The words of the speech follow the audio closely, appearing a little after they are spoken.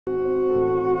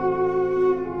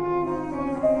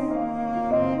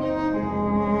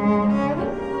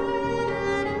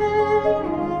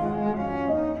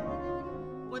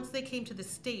came to the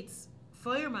States,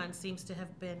 Feuermanns seems to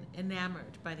have been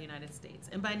enamored by the United States,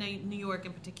 and by New York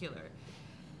in particular.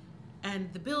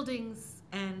 And the buildings,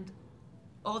 and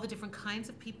all the different kinds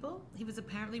of people. He was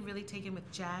apparently really taken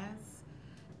with jazz.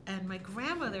 And my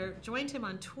grandmother joined him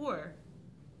on tour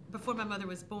before my mother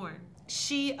was born.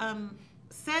 She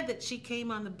said that she came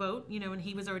on the boat, you know, and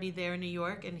he was already there in New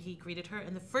York, and he greeted her.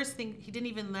 And the first thing, he didn't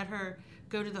even let her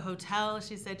go to the hotel.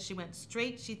 She said she went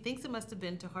straight, she thinks it must have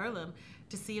been to Harlem,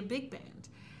 to see a big band.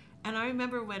 And I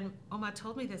remember when Oma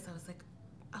told me this, I was like,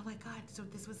 oh my God, so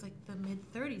this was like the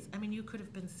mid-30s. I mean, you could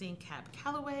have been seeing Cab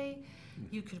Calloway,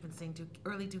 you could have been seeing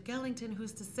early Duke Ellington,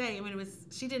 who's to say? I mean,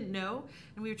 she didn't know,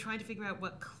 and we were trying to figure out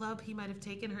what club he might have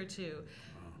taken her to.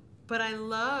 But I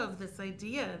love this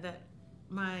idea that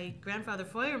my grandfather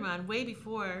Feuermann, way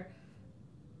before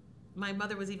my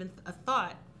mother was even a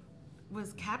thought,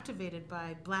 was captivated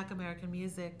by Black American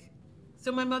music.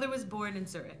 So my mother was born in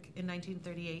Zurich in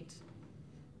 1938.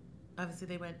 Obviously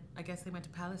they went to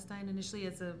Palestine initially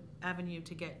as an avenue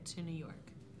to get to New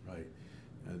York. Right.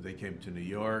 They came to New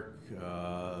York.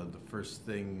 The first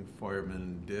thing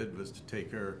Feuermann did was to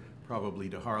take her probably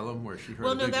to Harlem, where she heard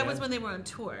Well, a no, big that band. was when they were on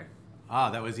tour. Ah,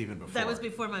 that was even before. That was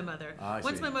before my mother.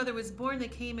 Once see. my mother was born, they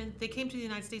came to the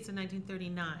United States in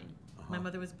 1939. My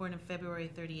mother was born in February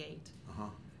 38.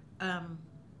 And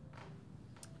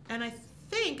I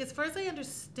think, as far as I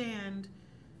understand,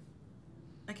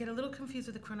 I get a little confused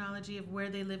with the chronology of where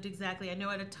they lived exactly. I know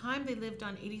at a time they lived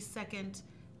on 82nd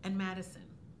and Madison,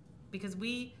 because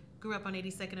we grew up on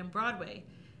 82nd and Broadway.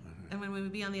 And when we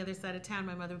would be on the other side of town,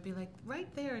 my mother would be like, right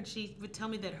there. And she would tell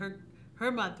me that her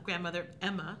grandmother,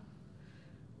 Emma,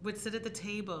 would sit at the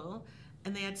table,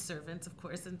 and they had servants, of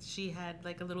course, and she had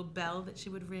like a little bell that she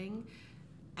would ring,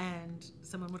 and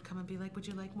someone would come and be like, would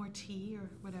you like more tea or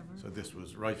whatever? So this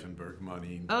was Reifenberg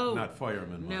money, not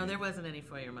Feuermann money. No, there wasn't any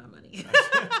Feuermann money.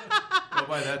 Well,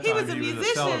 by that time he was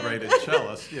a celebrated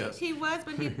cellist, yes. He was,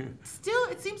 but he still,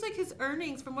 it seems like his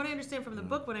earnings, from what I understand from the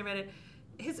book when I read it,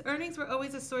 his earnings were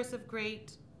always a source of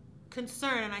great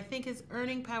concern, and I think his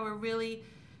earning power really,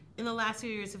 in the last few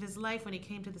years of his life when he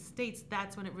came to the States,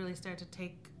 that's when it really started to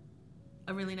take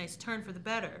a really nice turn for the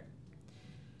better.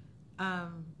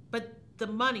 But the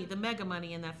money, the mega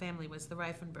money in that family was the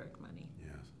Reifenberg money.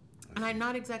 Yes. And I'm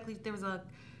not exactly, there's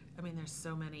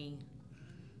so many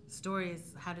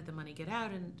stories, how did the money get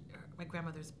out? And my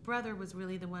grandmother's brother was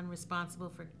really the one responsible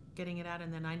for getting it out,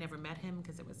 and then I never met him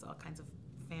because it was all kinds of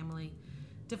family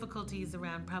difficulties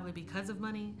around, probably because of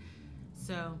money.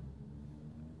 So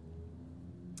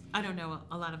I don't know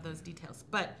a lot of those details.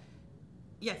 But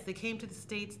yes, they came to the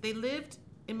States. They lived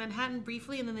in Manhattan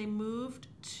briefly, and then they moved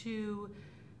to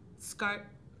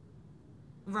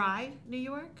Rye, New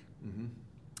York.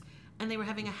 And they were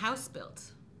having a house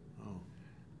built.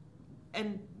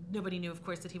 And nobody knew, of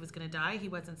course, that he was going to die. He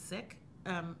wasn't sick.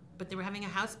 But they were having a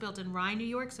house built in Rye, New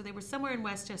York, so they were somewhere in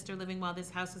Westchester living while this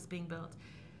house was being built.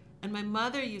 And my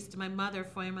mother,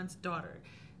 Feuermann's daughter,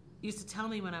 used to tell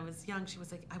me when I was young, she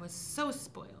was like, I was so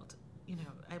spoiled. You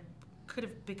know, I could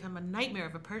have become a nightmare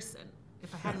of a person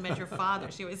if I hadn't met your father.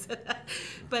 She always said that.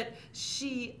 But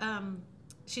she's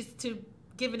to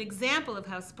give an example of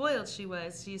how spoiled she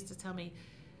was, she used to tell me,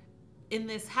 in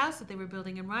this house that they were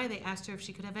building in Rye, they asked her if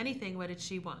she could have anything, what did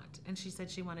she want? And she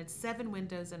said she wanted 7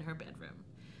 windows in her bedroom.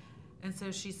 And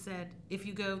so she said, if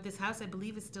you go, this house I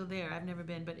believe is still there, I've never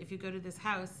been, but if you go to this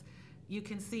house, you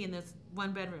can see in this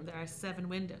one bedroom there are 7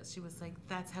 windows. She was like,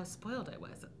 that's how spoiled I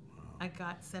was. Wow. I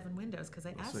got 7 windows because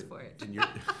I asked for it.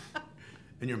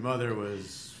 And your mother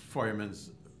was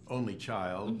Feuermann's only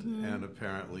child, and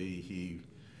apparently he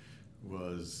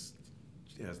was,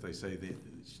 as they say,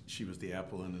 she was the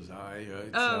apple in his eye.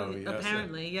 Oh, so, yes,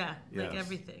 apparently, yeah, like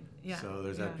everything. Yeah. So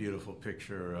there's that beautiful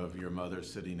picture of your mother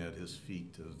sitting at his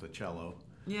feet of the cello.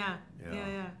 Yeah.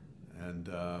 And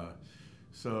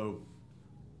so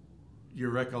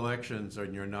your recollections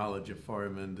and your knowledge of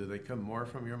Feuermann, do they come more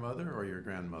from your mother or your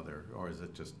grandmother, or is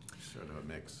it just sort of a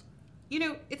mix? You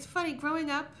know, it's funny,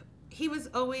 growing up, he was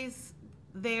always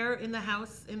there in the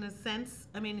house in a sense.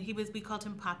 I mean, we called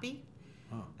him Poppy.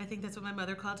 Oh. I think that's what my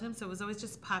mother called him, so it was always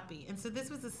just Poppy. And so this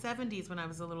was the 70s when I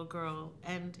was a little girl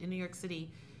and in New York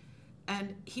City,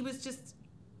 and he was just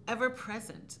ever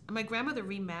present. My grandmother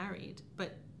remarried,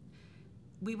 but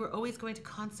we were always going to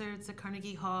concerts at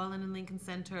Carnegie Hall and in Lincoln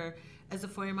Center as a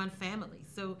Feuermann family.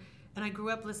 So, and I grew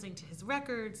up listening to his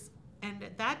records, and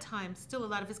at that time, still a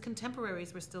lot of his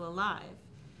contemporaries were still alive.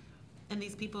 And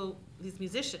these people, these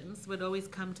musicians, would always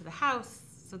come to the house,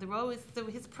 so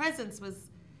his presence was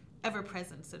ever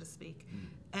present, so to speak.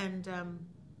 And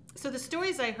So the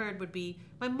stories I heard would be,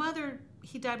 my mother,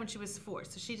 he died when she was 4,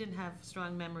 so she didn't have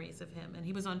strong memories of him, and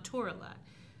he was on tour a lot.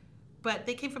 But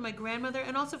they came from my grandmother,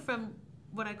 and also from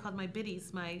what I called my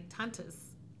biddies, my tantas,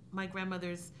 my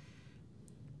grandmother's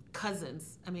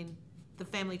cousins. I mean, the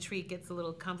family tree gets a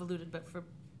little convoluted, but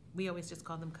we always just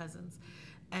call them cousins.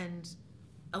 And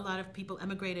a lot of people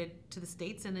emigrated to the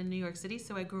States and in New York City,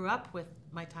 so I grew up with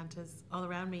my tantas all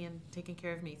around me and taking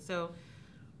care of me. So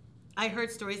I heard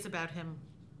stories about him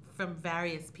from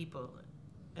various people,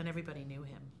 and everybody knew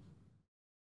him.